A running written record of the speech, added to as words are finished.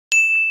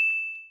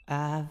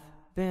I've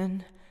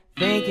been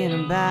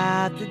thinking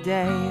about the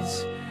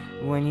days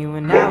when you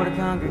and I would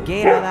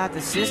congregate all out the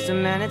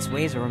system and its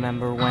ways. I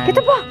remember when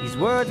these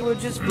words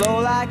would just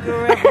flow like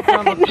a river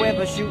from a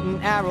quiver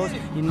shooting arrows.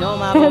 You know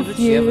my bones would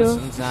shiver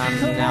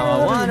sometimes. And now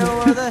I wonder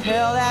where the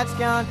hell that's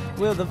gone.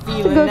 Will the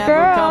feeling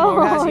never come,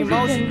 or has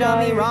emotion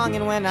done me wrong?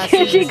 And when I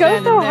see she you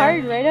goes so there,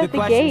 hard right the out the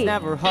questions gate.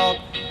 never halt,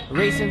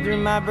 racing through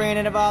my brain,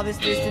 and if all this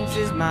distance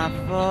is my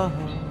fault.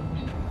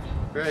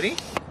 Ready?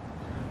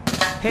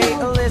 Hey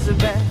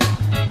Elizabeth,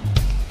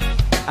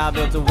 I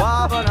built a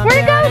wall, but I'm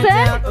where goes it?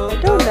 I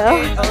don't know.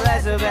 Hey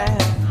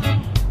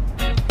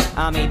Elizabeth,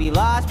 I may be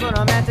lost, but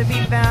I'm meant to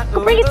be found.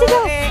 Bring it to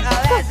go. Hey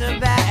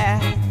Elizabeth,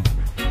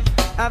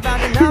 I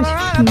found another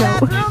on a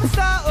bathroom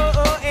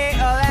stall. Hey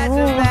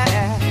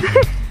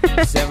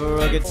Elizabeth,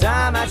 several good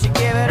time I should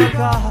give it a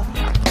call.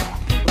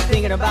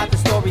 Thinking about the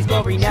story's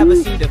glory never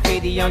seemed to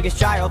fade. The youngest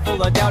child,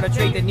 full of doubt, a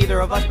trait that neither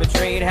of us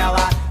betrayed. Hell,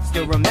 I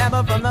still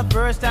remember from the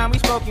first time we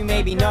spoke. You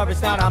made me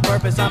nervous, not on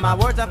purpose. On my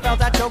words I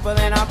felt I choked, but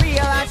then I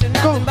realized you're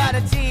nothing but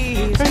a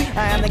tease.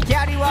 I am the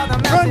caddy while the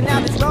mouse, and now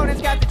this road has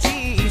got the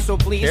cheese. So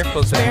please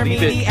spare me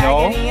the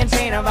agony and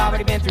pain. I've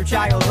already been through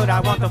childhood.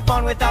 I want the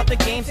fun without the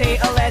games. Hey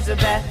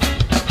Elizabeth,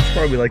 That's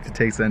why we like to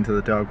take Zen to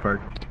the dog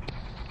park.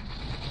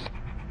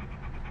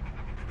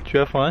 Did you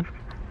have fun?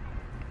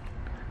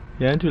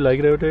 Yeah, do you like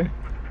it out there?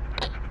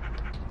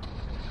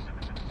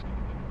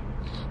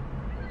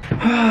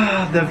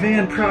 The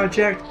van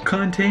project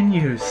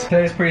continues.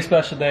 Today's a pretty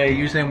special day.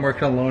 Usually I'm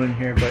working alone in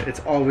here, but it's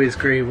always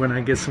great when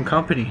I get some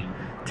company.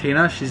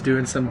 Tina, she's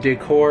doing some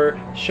decor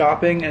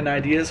shopping and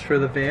ideas for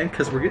the van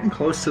because we're getting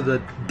close to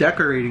the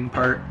decorating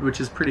part, which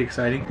is pretty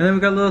exciting. And then we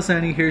got little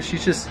Sandy here.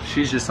 She's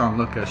just on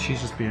lookout. She's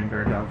just being a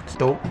guard dog. It's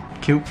dope,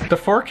 cute. The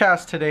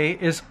forecast today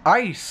is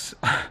ice.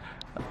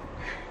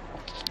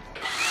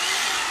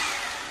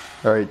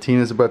 All right,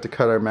 Tina's about to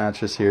cut our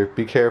mattress here.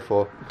 Be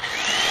careful.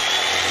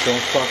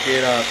 Don't fuck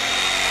it up.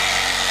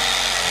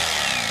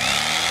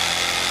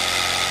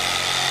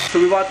 So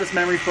we bought this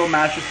memory foam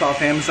mattress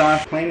off Amazon.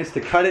 The plan is to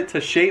cut it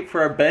to shape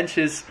for our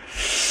benches.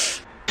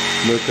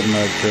 Look at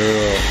my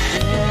girl.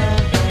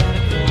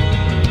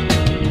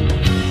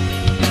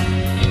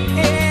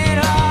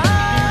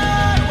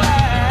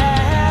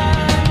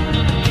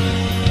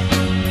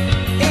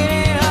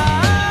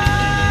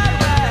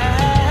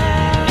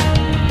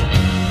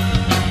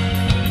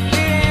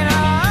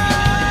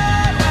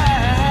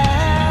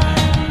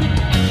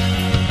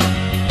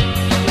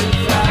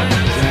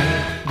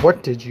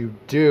 What did you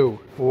do?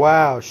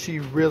 Wow, she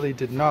really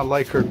did not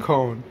like her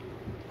cone.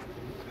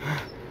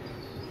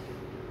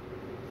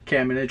 Okay,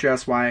 I'm gonna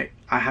address why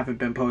I haven't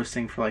been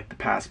posting for like the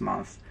past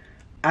month.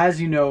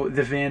 As you know,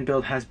 the van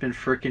build has been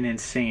freaking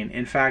insane.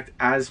 In fact,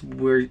 as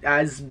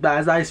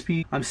I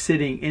speak, I'm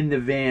sitting in the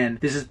van.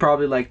 This is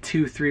probably like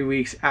 2-3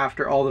 weeks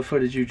after all the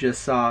footage you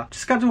just saw.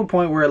 Just got to a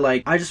point where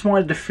like I just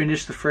wanted to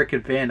finish the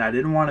freaking van. I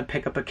didn't want to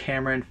pick up a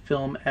camera and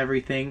film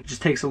everything. It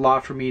just takes a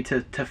lot for me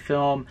to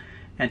film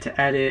and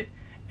to edit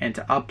and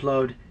to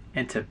upload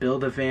and to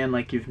build a van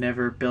like you've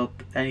never built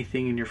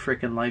anything in your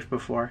freaking life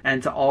before,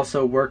 and to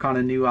also work on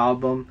a new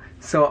album.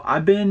 So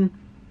I've been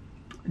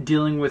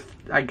dealing with,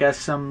 I guess,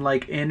 some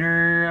like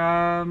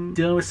inner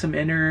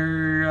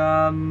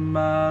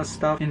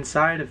stuff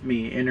inside of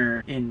me.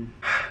 I've been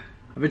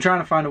trying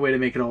to find a way to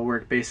make it all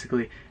work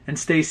basically and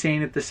stay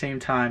sane at the same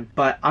time.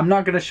 But I'm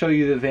not going to show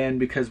you the van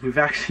because we've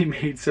actually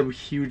made some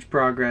huge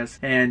progress,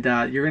 and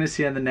you're going to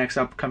see on the next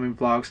upcoming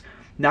vlogs.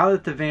 Now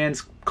that the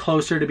van's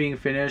closer to being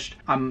finished,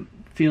 I'm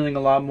feeling a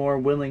lot more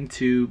willing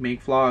to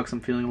make vlogs. I'm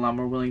feeling a lot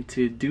more willing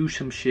to do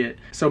some shit.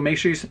 So make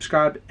sure you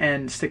subscribe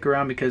and stick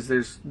around because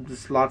there's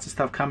lots of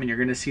stuff coming. You're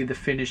going to see the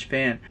finished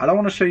van. I don't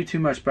want to show you too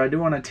much, but I do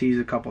want to tease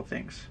a couple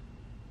things.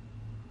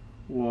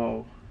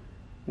 Whoa.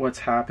 What's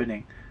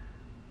happening?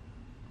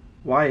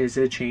 Why is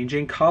it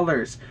changing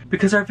colors?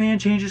 Because our van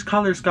changes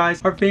colors,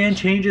 guys. Our van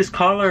changes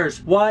colors.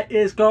 What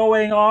is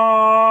going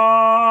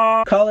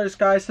on? Colors,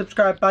 guys.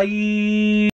 Subscribe. Bye.